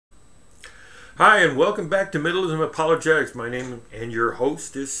Hi, and welcome back to Middleism Apologetics. My name and your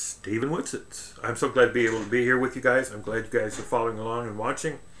host is Stephen Whitsett. I'm so glad to be able to be here with you guys. I'm glad you guys are following along and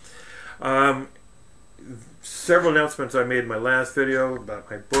watching. Several announcements I made in my last video about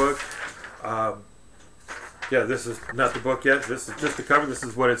my book. Yeah, this is not the book yet. This is just the cover. This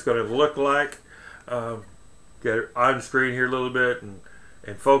is what it's going to look like. Get it on screen here a little bit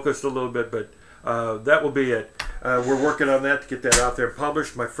and focused a little bit, but that will be it. We're working on that to get that out there and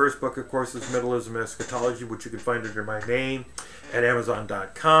published. My first book, of course, is Middleism Eschatology, which you can find under my name at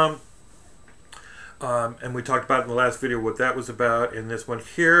Amazon.com. And we talked about in the last video what that was about in this one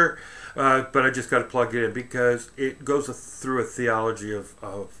here. But I just got to plug it in because it goes through a theology of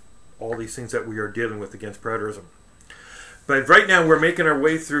all these things that we are dealing with against preterism. But right now we're making our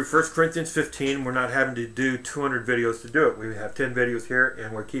way through 1 Corinthians 15. We're not having to do 200 videos to do it. We have 10 videos here,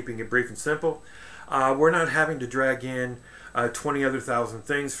 and we're keeping it brief and simple. We're not having to drag in 20 other thousand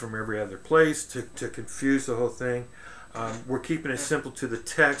things from every other place to confuse the whole thing. We're keeping it simple to the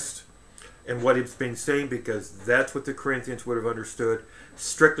text and what it's been saying, because that's what the Corinthians would have understood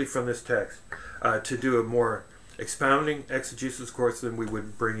strictly from this text. To do a more expounding exegesis course, then we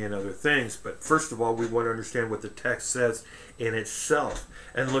would bring in other things. But first of all, we want to understand what the text says in itself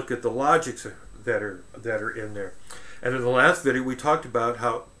and look at the logics that are in there. And in the last video, we talked about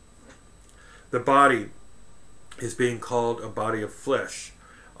how the body is being called a body of flesh.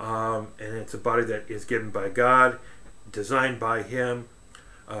 And it's a body that is given by God, designed by Him.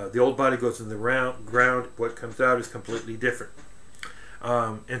 The old body goes in the ground. What comes out is completely different.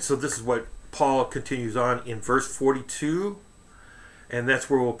 And so this is what Paul continues on in verse 42. And that's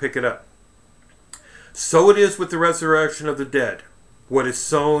where we'll pick it up. So it is with the resurrection of the dead. What is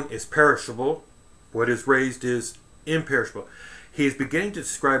sown is perishable. What is raised is imperishable. He's beginning to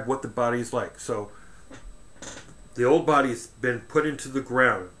describe what the body is like. So the old body has been put into the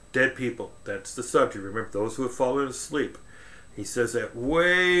ground. Dead people. That's the subject. Remember, those who have fallen asleep. He says that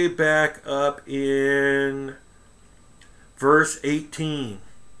way back up in verse 18.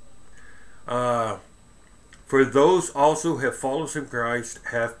 For those also who have fallen from Christ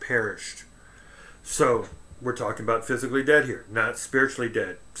have perished. So we're talking about physically dead here, not spiritually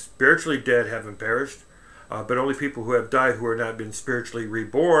dead. Spiritually dead haven't perished. But only people who have died, who are not been spiritually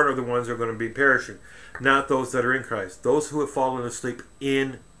reborn, are the ones who are going to be perishing. Not those that are in Christ. Those who have fallen asleep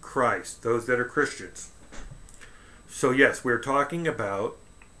in Christ. Those that are Christians. So yes, we're talking about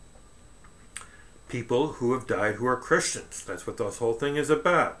people who have died who are Christians. That's what this whole thing is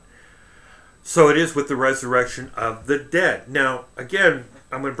about. So it is with the resurrection of the dead. Now, again,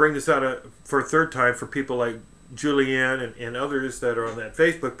 I'm going to bring this out for a third time for people like Julianne and others that are on that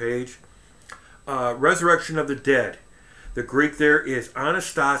Facebook page. Resurrection of the dead. The Greek there is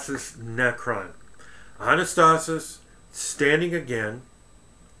anastasis nekron. Anastasis, standing again.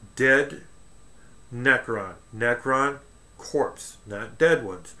 Dead, nekron. Nekron, corpse, not dead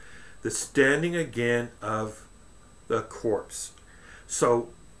ones. The standing again of the corpse. So,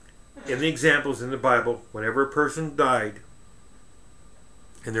 in the examples in the Bible, whenever a person died,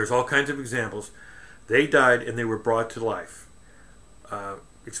 and there's all kinds of examples, they died and they were brought to life.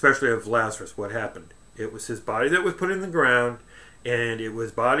 Especially of Lazarus, what happened? It was his body that was put in the ground, and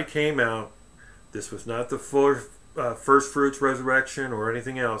his body came out. This was not the full first fruits resurrection or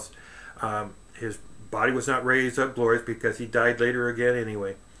anything else. His body was not raised up glorious because he died later again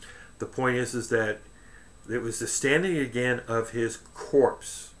anyway. The point is that it was the standing again of his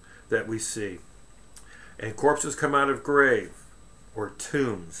corpse that we see. And corpses come out of grave or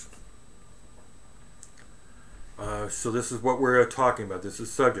tombs. So this is what we're talking about. This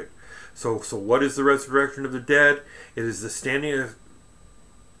is subject. So what is the resurrection of the dead? It is the standing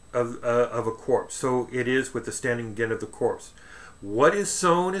of a corpse. So it is with the standing again of the corpse. What is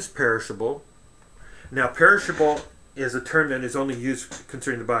sown is perishable. Now, perishable is a term that is only used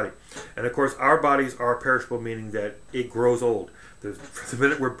concerning the body. And of course, our bodies are perishable, meaning that it grows old. The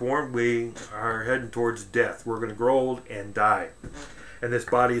minute we're born, we are heading towards death. We're going to grow old and die. And this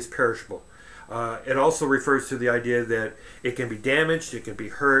body is perishable. It also refers to the idea that it can be damaged, it can be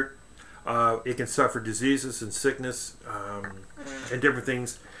hurt, it can suffer diseases and sickness and different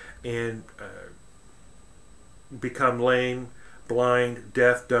things, and become lame, blind,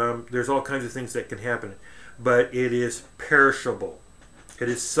 deaf, dumb. There's all kinds of things that can happen, but it is perishable. It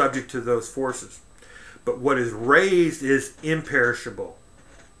is subject to those forces. But what is raised is imperishable.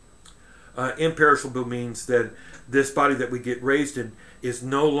 Imperishable means that this body that we get raised in is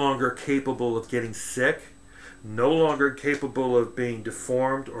no longer capable of getting sick, no longer capable of being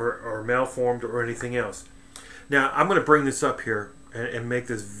deformed or malformed or anything else. Now, I'm going to bring this up here and make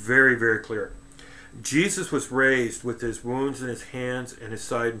this very, very clear. Jesus was raised with his wounds in his hands and his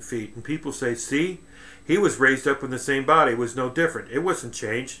side and feet. And people say, see, he was raised up in the same body. It was no different. It wasn't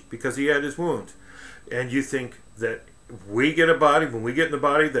changed because he had his wounds. And you think that we get a body, when we get in the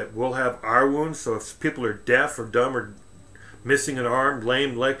body, that we'll have our wounds. So if people are deaf or dumb or missing an arm,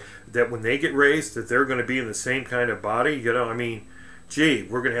 lame leg, that when they get raised, that they're going to be in the same kind of body. You know, I mean, gee,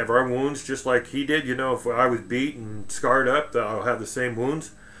 we're going to have our wounds just like he did. You know, if I was beat and scarred up, I'll have the same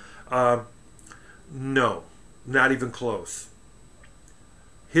wounds. No, not even close.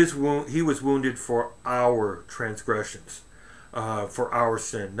 His wound, he was wounded for our transgressions, for our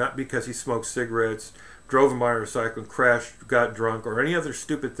sin, not because he smoked cigarettes, drove a motorcycle, crashed, got drunk, or any other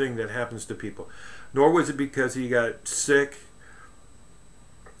stupid thing that happens to people. Nor was it because he got sick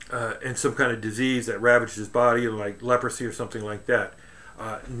and some kind of disease that ravaged his body, like leprosy or something like that.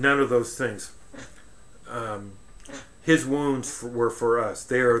 None of those things. His wounds were for us.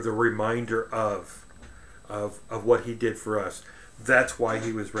 They are the reminder of what he did for us. That's why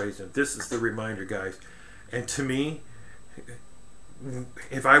he was raised. This is the reminder, guys. And to me,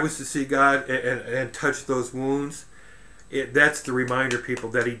 if I was to see God and touch those wounds, that's the reminder, people,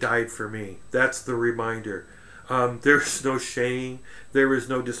 that he died for me. That's the reminder. There's no shame. There is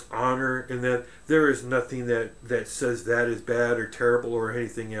no dishonor in that. There is nothing that says that is bad or terrible or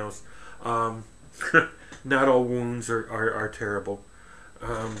anything else. Not all wounds are terrible.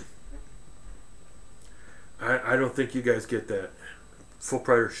 I don't think you guys get that. Full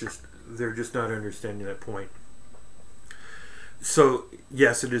preterists, they're just not understanding that point. So,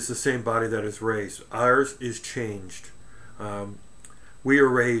 yes, it is the same body that is raised. Ours is changed. We are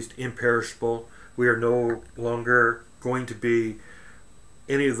raised imperishable. We are no longer going to be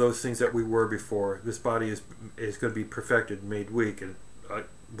any of those things that we were before. This body is going to be perfected, made weak, and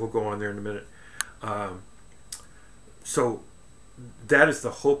we'll go on there in a minute. So that is the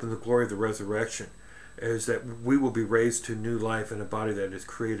hope and the glory of the resurrection, is that we will be raised to new life in a body that is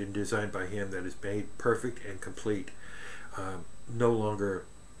created and designed by him, that is made perfect and complete. No longer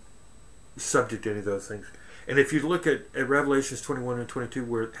subject to any of those things. And if you look at Revelations 21 and 22,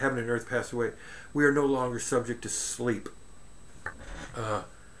 where heaven and earth pass away, we are no longer subject to sleep.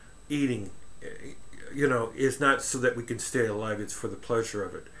 Eating, is not so that we can stay alive. It's for the pleasure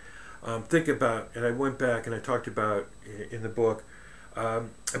of it. Think about, and I went back and I talked about in the book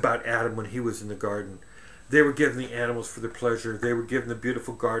about Adam when he was in the garden. They were given the animals for their pleasure. They were given the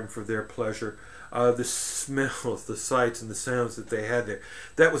beautiful garden for their pleasure. The smells, the sights, and the sounds that they had there.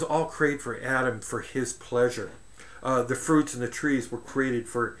 That was all created for Adam for his pleasure. The fruits and the trees were created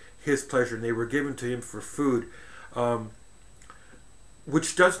for his pleasure, and they were given to him for food,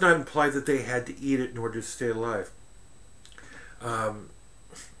 which does not imply that they had to eat it in order to stay alive.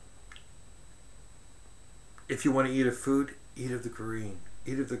 If you want to eat of food, eat of the green,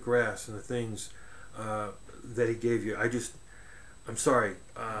 eat of the grass and the things that he gave you. I'm sorry,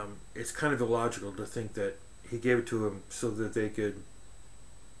 it's kind of illogical to think that he gave it to them so that they could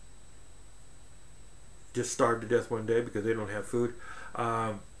just starve to death one day because they don't have food.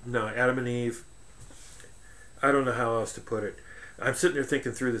 No, Adam and Eve, I don't know how else to put it. I'm sitting there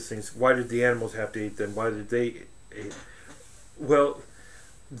thinking through these things. Why did the animals have to eat them? Why did they eat? Well,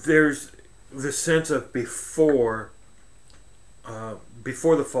 there's the sense of before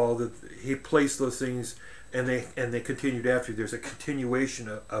the fall, that he placed those things, and they continued after. There's a continuation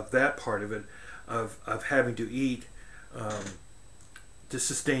of that part of it, of having to eat to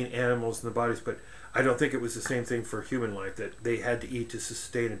sustain animals in the bodies. But I don't think it was the same thing for human life, that they had to eat to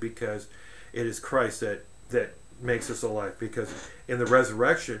sustain it, because it is Christ that makes us alive. Because in the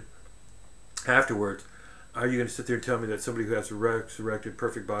resurrection afterwards, are you going to sit there and tell me that somebody who has a resurrected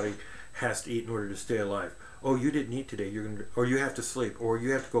perfect body has to eat in order to stay alive? Oh, you didn't eat today, or you have to sleep, or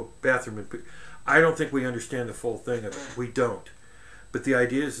you have to go bathroom and pee. I don't think we understand the full thing of it. We don't. But the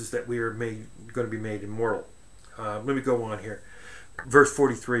idea is that we are going to be made immortal. Let me go on here. Verse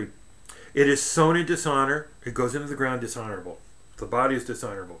 43. It is sown in dishonor. It goes into the ground dishonorable. The body is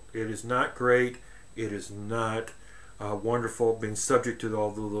dishonorable. It is not great. It is not wonderful, being subject to all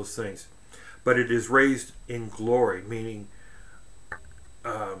of those things. But it is raised in glory, meaning,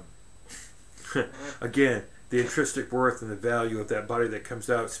 again, the intrinsic worth and the value of that body that comes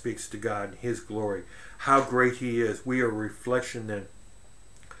out speaks to God and his glory. How great he is. We are a reflection then.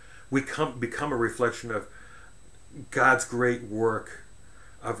 We become a reflection of God's great work,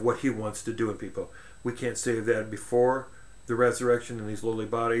 of what he wants to do in people. We can't say that before the resurrection in these lowly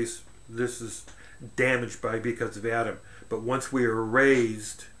bodies. This is damaged because of Adam. But once we are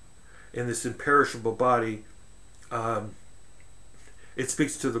raised in this imperishable body, it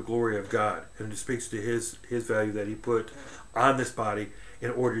speaks to the glory of God, and it speaks to his value that he put on this body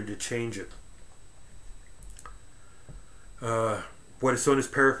in order to change it. What is sown is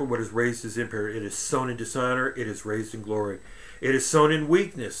perishable, what is raised is imperishable. It is sown in dishonor, it is raised in glory. It is sown in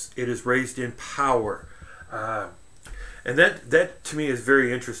weakness, it is raised in power. And that to me is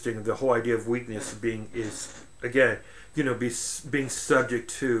very interesting. The whole idea of weakness is again, being subject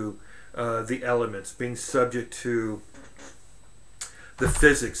to the elements, being subject to the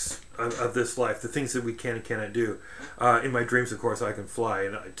physics of this life, the things that we can and cannot do. In my dreams, of course, I can fly,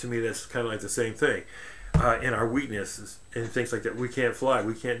 and to me, that's kind of like the same thing. In our weaknesses and things like that, we can't fly,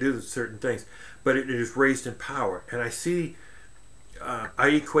 we can't do certain things, but it is raised in power. And I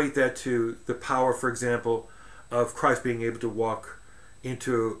equate that to the power, for example, of Christ being able to walk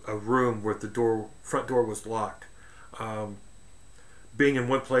into a room where the front door was locked. Being in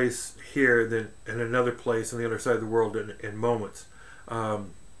one place here, then in another place on the other side of the world in moments.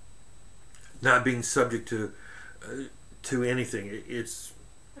 Not being subject to anything.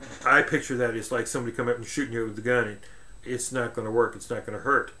 I picture that it's like somebody coming up and shooting you with a gun, and it's not going to work. It's not going to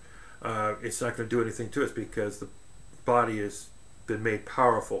hurt. It's not going to do anything to us because the body has been made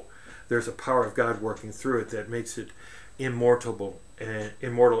powerful. There's a power of God working through it that makes it immortal and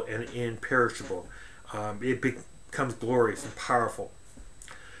imperishable. It becomes glorious and powerful.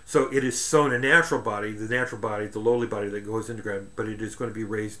 So it is sown a natural body, the lowly body that goes into ground, but it is going to be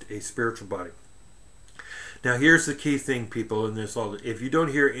raised a spiritual body. Now here's the key thing, people, in this all. If you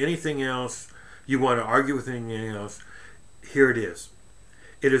don't hear anything else, you want to argue with anything else, here it is.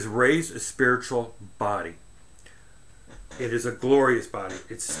 It is raised a spiritual body. It is a glorious body.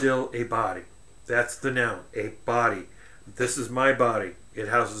 It's still a body. That's the noun, a body. This is my body. It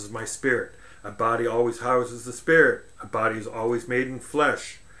houses my spirit. A body always houses the spirit. A body is always made in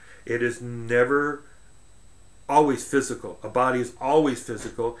flesh. It is never always physical. A body is always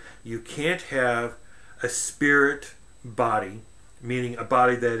physical. You can't have a spirit body, meaning a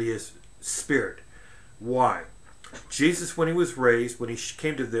body that is spirit. Why? Jesus, when he was raised, when he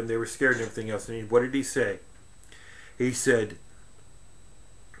came to them, they were scared and everything else. And what did he say? He said,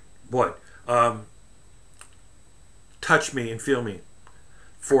 what? Touch me and feel me.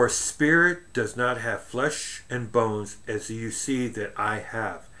 For a spirit does not have flesh and bones as you see that I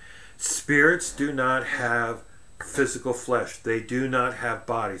have. Spirits do not have physical flesh. They do not have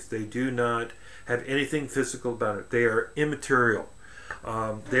bodies. They do not have anything physical about it. They are immaterial.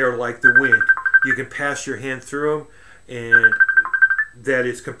 They are like the wind. You can pass your hand through them, and that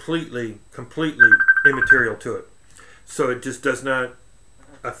is completely immaterial to it. So it just does not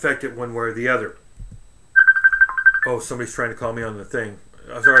affect it one way or the other. Oh, somebody's trying to call me on the thing.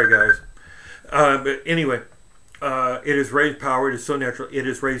 Sorry, guys. But anyway, it is raised power. It is so natural. It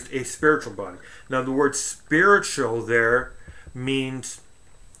is raised a spiritual body. Now, the word spiritual there means...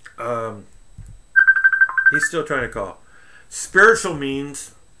 he's still trying to call. Spiritual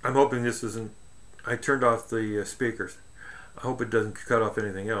means... I'm hoping this isn't... I turned off the speakers. I hope it doesn't cut off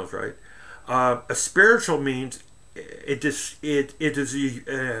anything else, right? A spiritual means... It is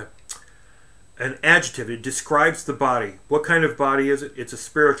an adjective. It describes the body. What kind of body is it? It's a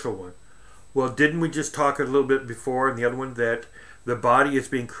spiritual one. Well, didn't we just talk a little bit before in the other one that the body is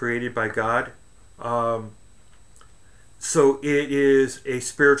being created by God? So it is a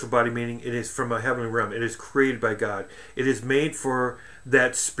spiritual body, meaning it is from a heavenly realm. It is created by God. It is made for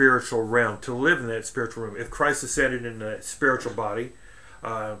that spiritual realm, to live in that spiritual realm. If Christ ascended in a spiritual body,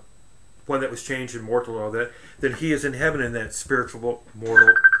 one that was changed and mortal and all that, then he is in heaven in that spiritual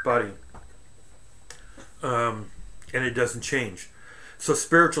mortal body. And it doesn't change. So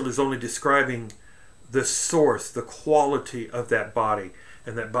spiritual is only describing the source, the quality of that body.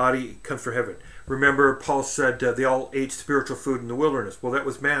 And that body comes from heaven. Remember, Paul said they all ate spiritual food in the wilderness. Well, that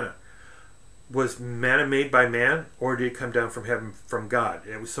was manna. Was manna made by man, or did it come down from heaven from God?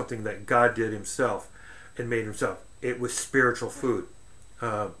 It was something that God did himself and made himself. It was spiritual food.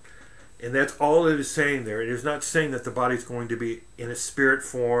 And that's all it is saying there. It is not saying that the body is going to be in a spirit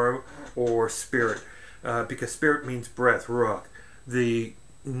form or spirit. Because spirit means breath, ruach. The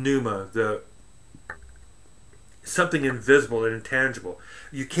pneuma, the something invisible and intangible.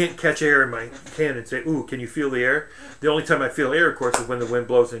 You can't catch air in my hand and say, ooh, can you feel the air? The only time I feel air, of course, is when the wind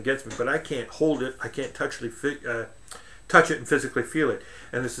blows against me. But I can't hold it. I can't touch it and physically feel it.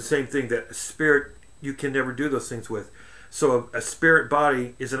 And it's the same thing that a spirit, you can never do those things with. So a spirit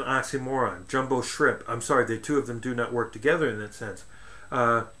body is an oxymoron. Jumbo shrimp. I'm sorry, the two of them do not work together in that sense.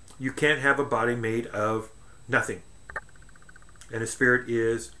 You can't have a body made of nothing. And a spirit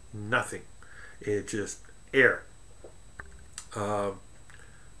is nothing. It's just air. But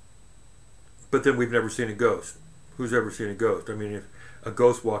then we've never seen a ghost. Who's ever seen a ghost? I mean, if a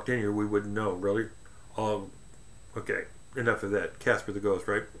ghost walked in here, we wouldn't know, really. Okay, enough of that. Casper the ghost,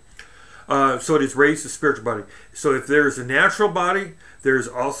 right? So it is raised a spiritual body. So if there is a natural body, there is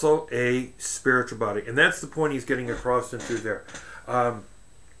also a spiritual body. And that's the point he's getting across into there. The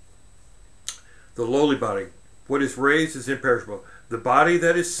lowly body. What is raised is imperishable. The body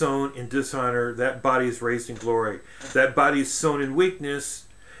that is sown in dishonor, that body is raised in glory. That body is sown in weakness.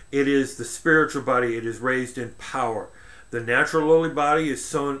 It is the spiritual body. It is raised in power. The natural lowly body is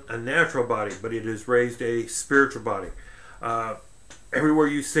sown a natural body, but it is raised a spiritual body. Everywhere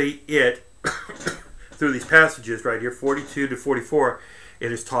you say it, through these passages right here, 42 to 44,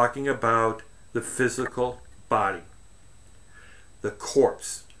 it is talking about the physical body. The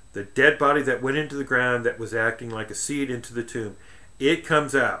corpse. The dead body that went into the ground that was acting like a seed into the tomb. It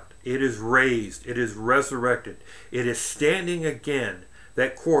comes out. It is raised. It is resurrected. It is standing again.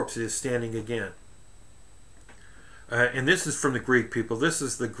 That corpse is standing again. And this is from the Greek, people. This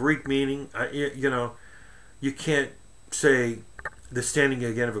is the Greek meaning. You can't say the standing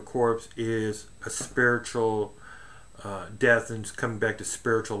again of a corpse is a spiritual death and coming back to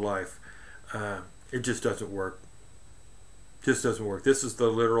spiritual life. It just doesn't work. Just doesn't work. This is the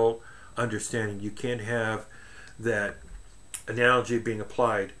literal understanding. You can't have that analogy being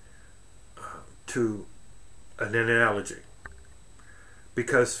applied to an analogy.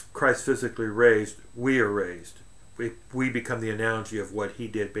 Because Christ physically raised, we are raised. We become the analogy of what he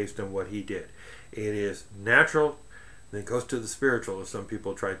did based on what he did. It is natural, then it goes to the spiritual, as some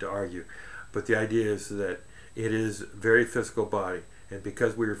people try to argue. But the idea is that it is a very physical body. And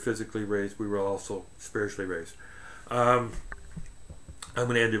because we were physically raised, we were also spiritually raised. I'm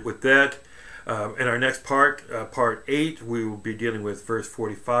going to end it with that. In our next part, part 8, we will be dealing with verse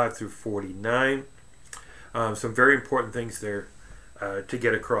 45 through 49. Some very important things there to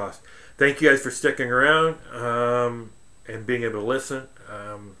get across. Thank you guys for sticking around and being able to listen.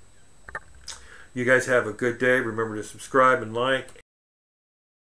 You guys have a good day. Remember to subscribe and like,